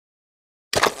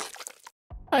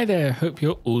Hi there, hope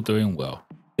you're all doing well.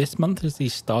 This month is the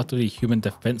start of the Human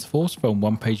Defense Force from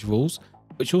One Page Rules,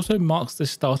 which also marks the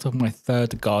start of my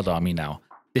third guard army now.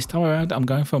 This time around I'm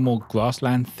going for a more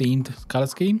grassland themed colour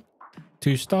scheme.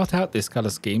 To start out this colour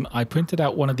scheme, I printed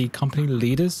out one of the company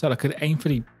leaders so that I could aim for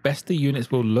the best the units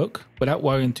will look without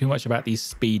worrying too much about the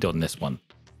speed on this one.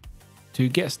 To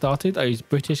get started, I used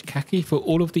British Khaki for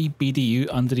all of the BDU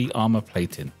under the armour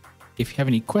plating. If you have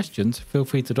any questions, feel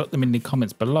free to drop them in the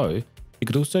comments below. You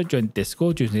could also join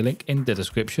Discord using the link in the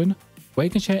description, where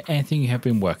you can share anything you have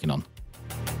been working on.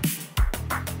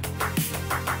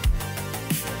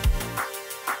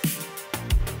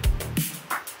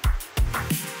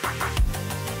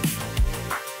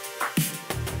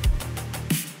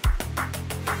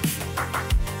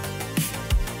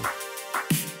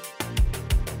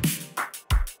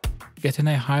 Getting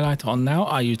a highlighter on now,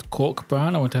 I used Cork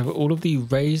brown. I went over all of the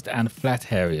raised and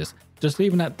flat areas, just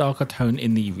leaving that darker tone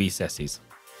in the recesses.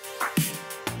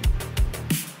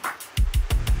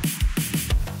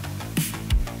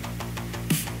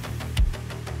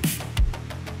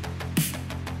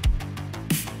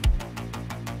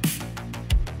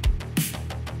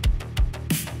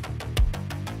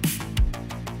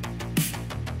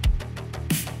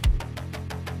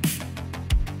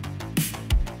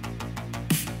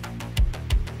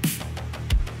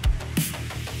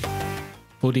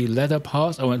 For the leather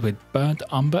parts, I went with burnt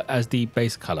umber as the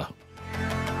base colour.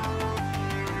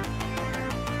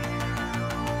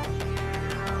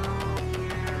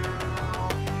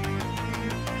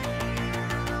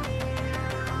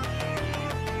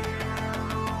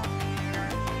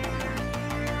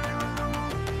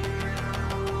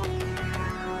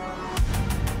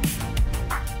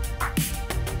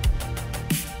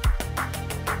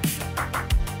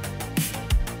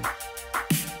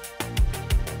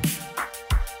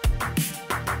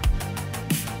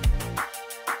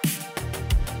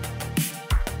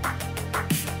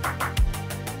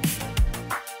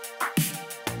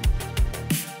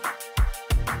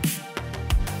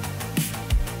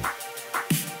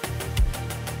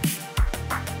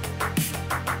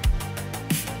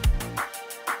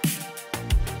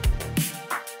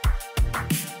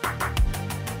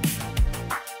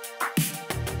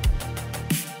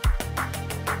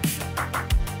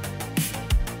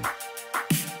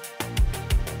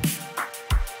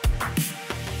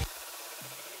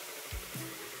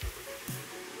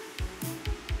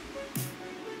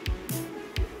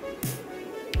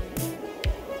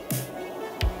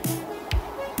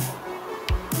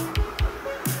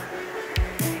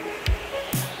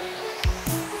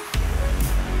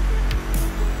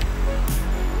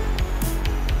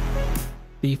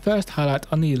 The first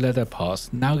highlight on the leather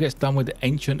parts now gets done with the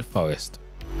Ancient Forest.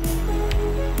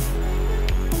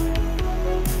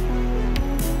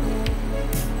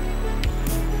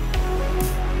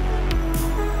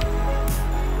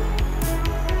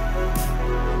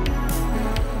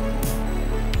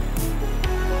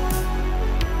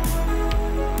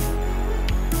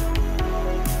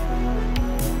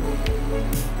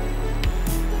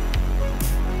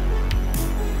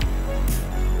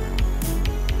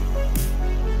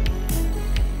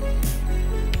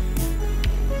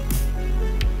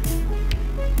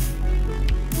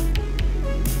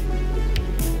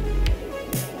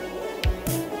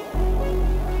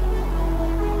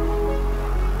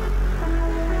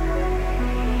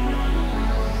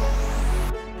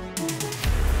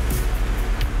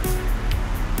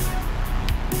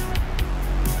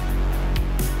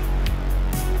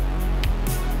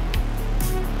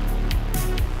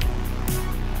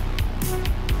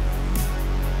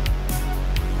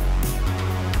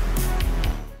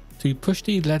 To push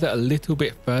the leather a little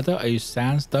bit further, I use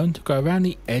Sandstone to go around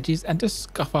the edges and just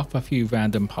scuff up a few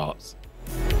random parts.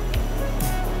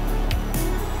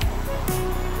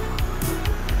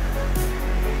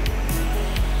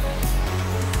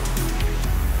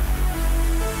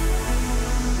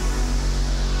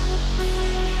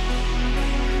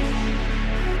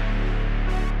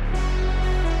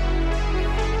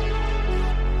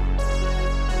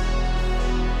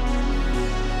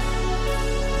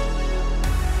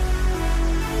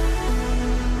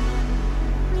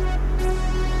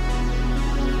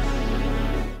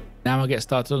 Now I get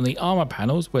started on the armor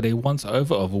panels with a once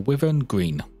over of Wyvern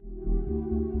green.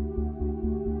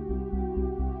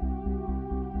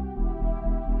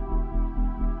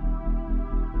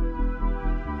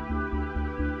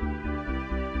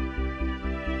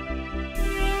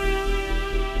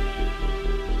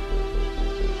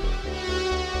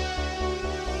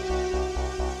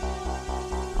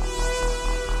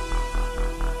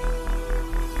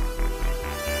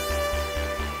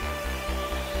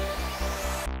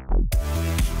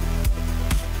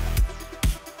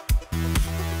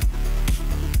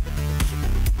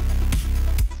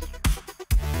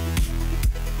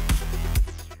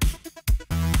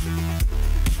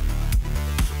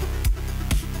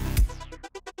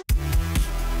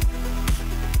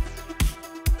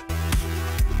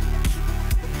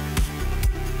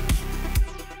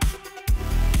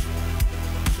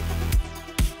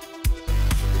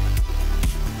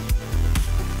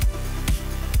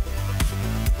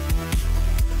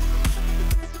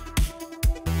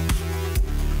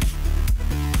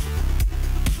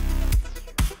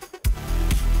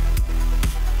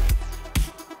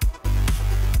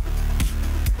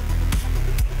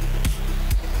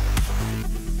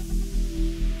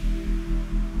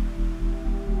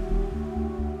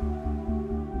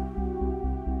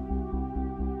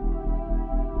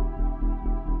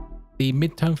 The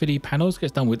mid-tone for the panels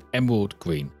gets done with emerald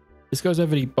green. This goes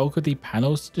over the bulk of the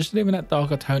panels, just leaving that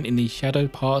darker tone in the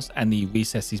shadowed parts and the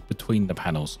recesses between the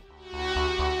panels.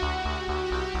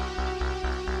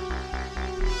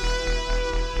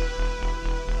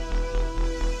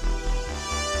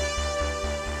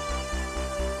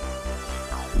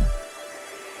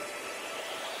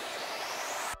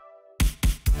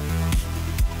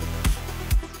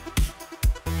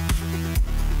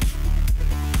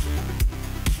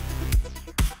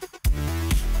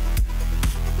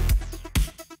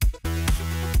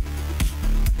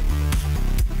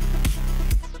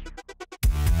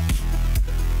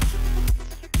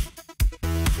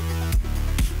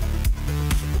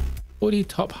 For the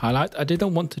top highlight, I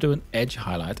didn't want to do an edge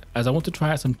highlight as I want to try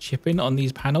out some chipping on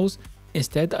these panels.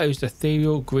 Instead, I used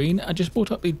Ethereal green and just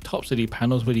brought up the tops of the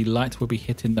panels where the light will be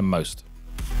hitting the most.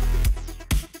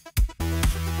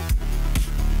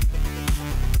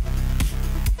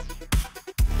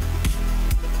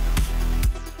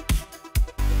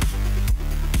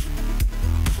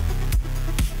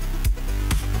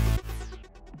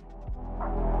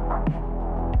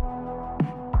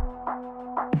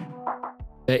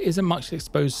 There isn't much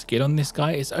exposed skin on this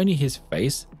guy, it's only his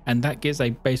face, and that gives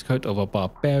a base coat of a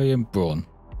Barbarian Brawn.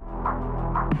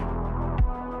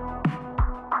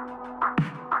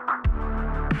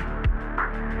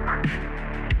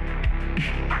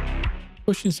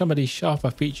 Pushing some of these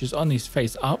sharper features on his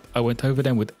face up, I went over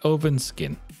them with Elven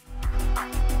skin.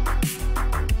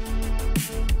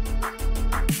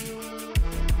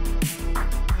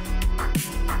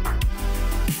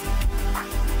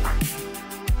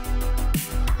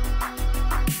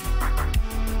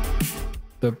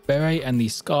 The beret and the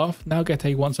scarf now get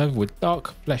a once over with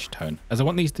dark flesh tone, as I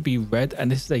want these to be red and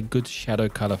this is a good shadow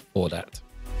colour for that.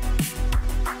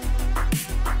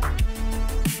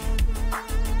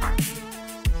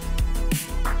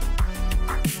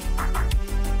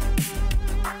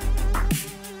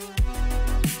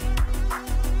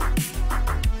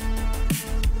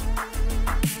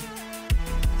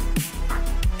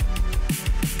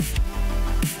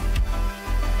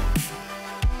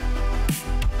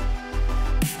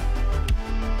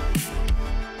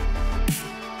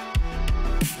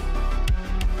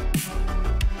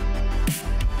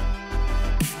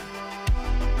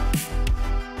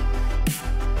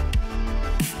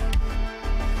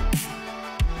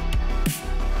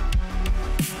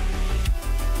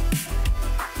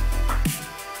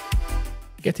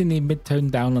 Getting the mid-tone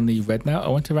down on the red now, I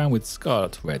went around with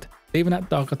Scarlet red, leaving that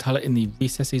darker colour in the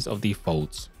recesses of the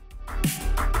folds.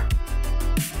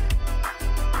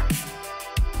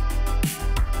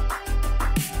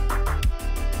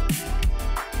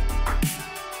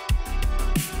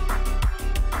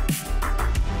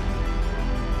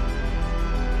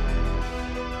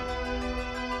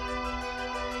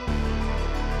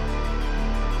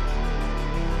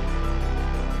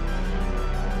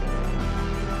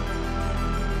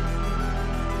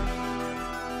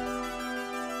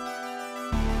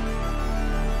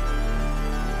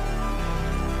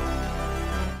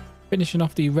 Finishing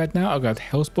off the red now, I grabbed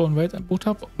Hellspawn red and brought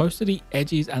up most of the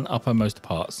edges and uppermost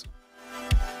parts.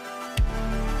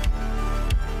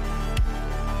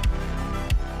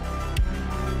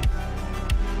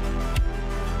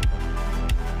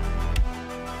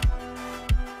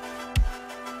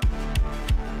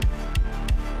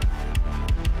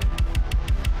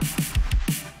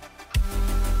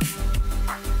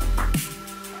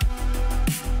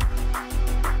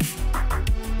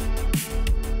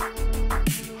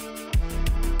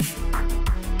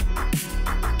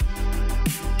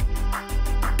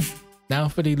 Now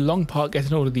for the long part,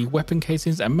 getting all of the weapon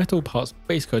casings and metal parts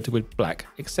base coated with black,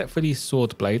 except for the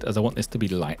sword blade as I want this to be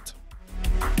light.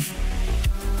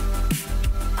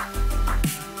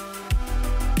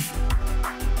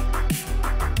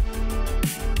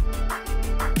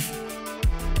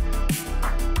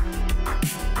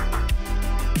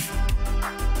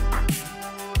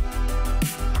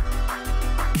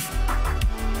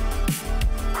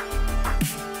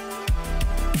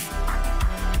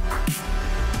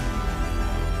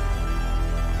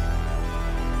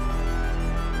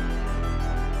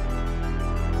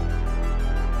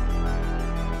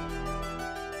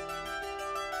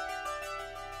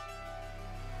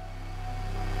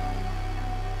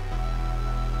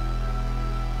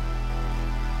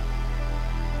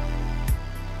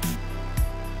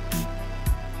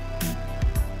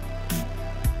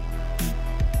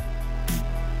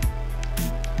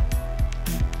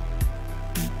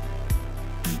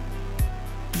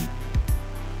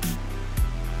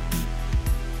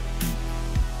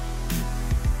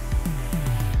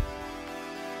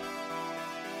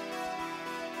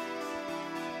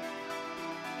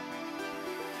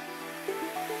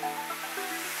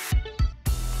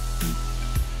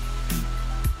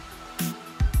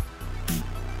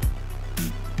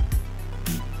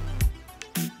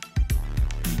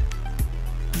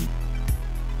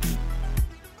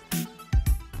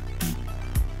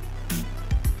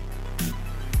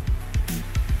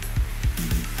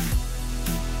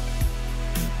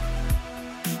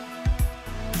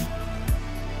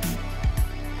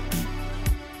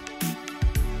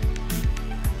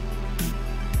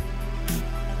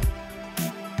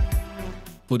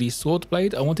 For the sword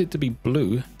blade, I want it to be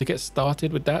blue. To get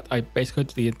started with that, I basically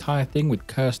did the entire thing with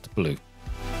cursed blue.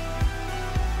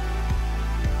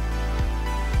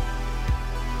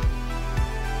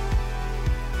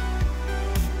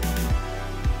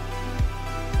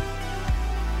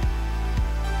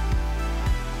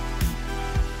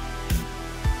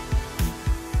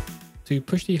 To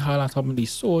push the highlight on the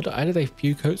sword, I added a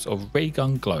few coats of Ray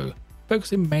Gun Glow,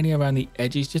 focusing mainly around the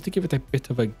edges just to give it a bit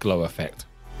of a glow effect.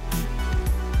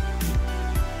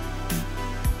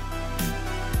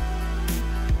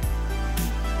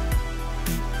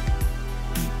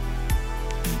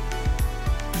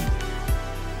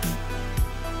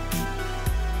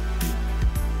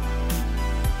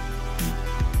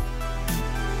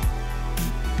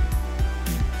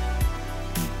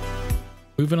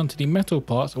 Moving on to the metal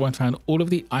parts, I went around all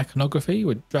of the iconography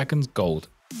with Dragon's Gold.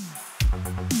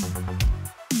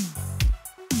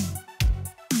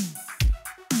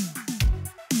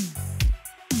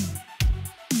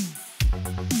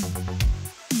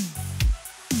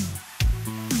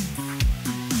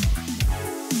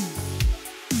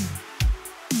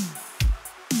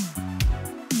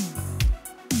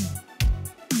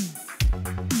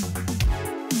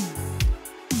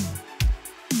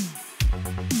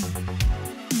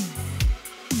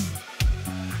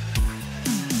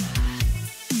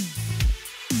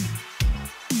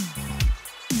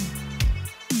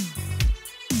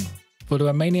 For the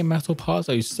remaining metal parts,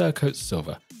 I used Cerakote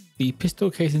Silver. The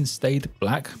pistol casing stayed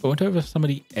black, but went over some of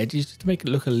the edges just to make it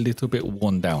look a little bit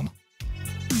worn down.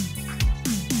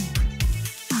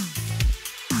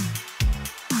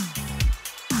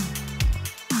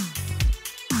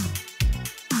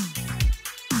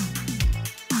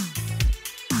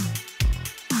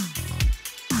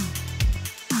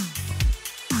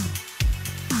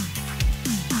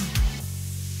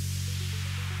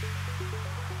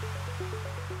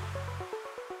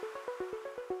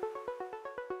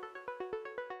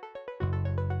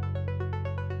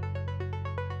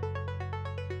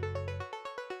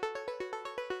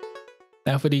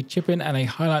 Now for the chipping and a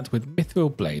highlight with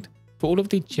Mythril Blade. For all of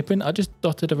the chipping, I just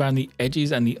dotted around the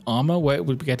edges and the armor where it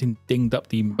would be getting dinged up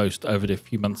the most over the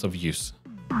few months of use.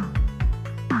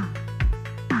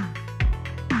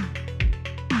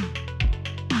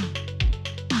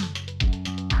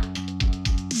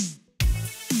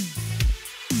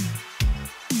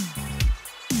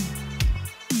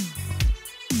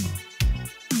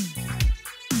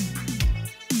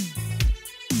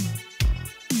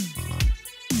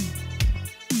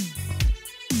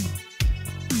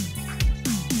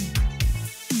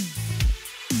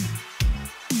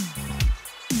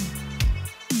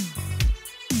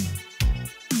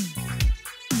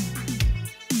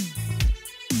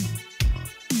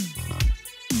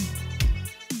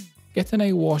 Getting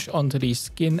a wash onto the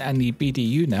skin and the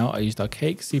BDU now, I used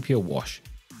Archaic Sepia Wash.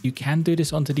 You can do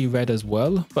this onto the red as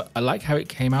well, but I like how it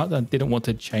came out and didn't want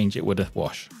to change it with a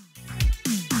wash.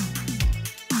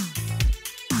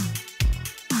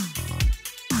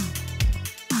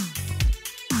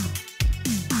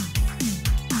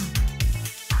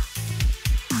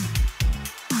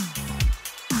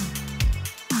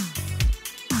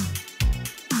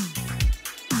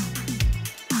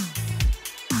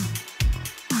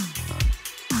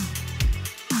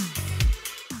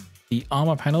 The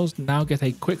armor panels now get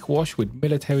a quick wash with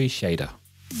Military Shader.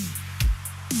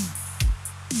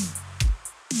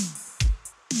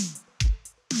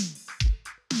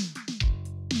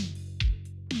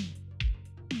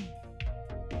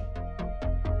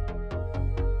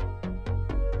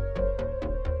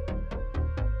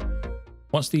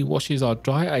 Once the washes are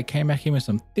dry, I came back in with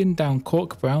some thinned down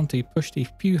Cork Brown to push the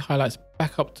few highlights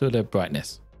back up to their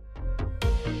brightness.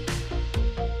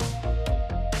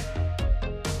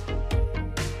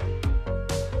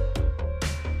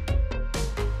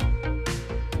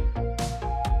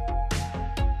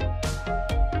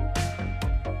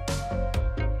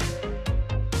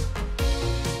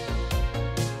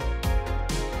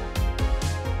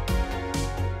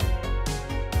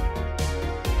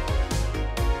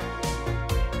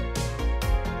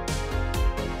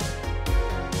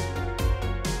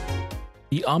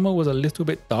 The armor was a little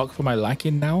bit dark for my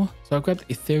liking now, so I grabbed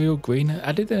Ethereal Green and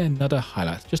added in another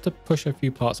highlight just to push a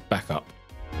few parts back up.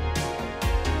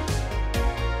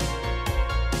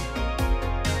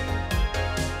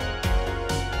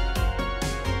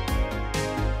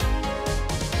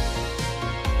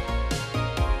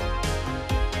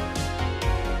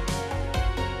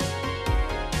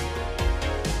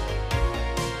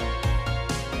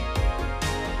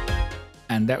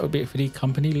 And that would be it for the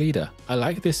company leader. I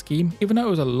like this scheme, even though it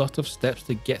was a lot of steps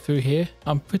to get through here.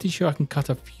 I'm pretty sure I can cut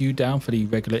a few down for the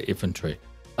regular infantry.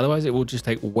 otherwise it will just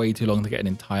take way too long to get an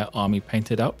entire army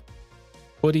painted up.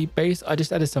 For the base, I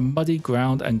just added some muddy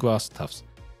ground and grass tufts. To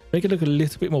make it look a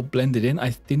little bit more blended in, I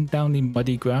thinned down the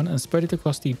muddy ground and spread it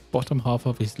across the bottom half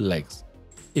of his legs.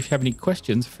 If you have any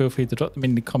questions, feel free to drop them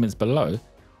in the comments below.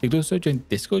 You can also join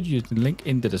Discord using the link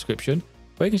in the description,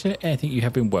 where you can share anything you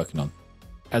have been working on.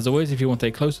 As always, if you want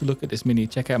a closer look at this mini,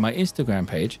 check out my Instagram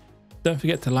page. Don't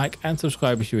forget to like and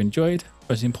subscribe if you enjoyed.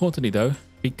 Most importantly though,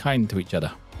 be kind to each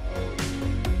other.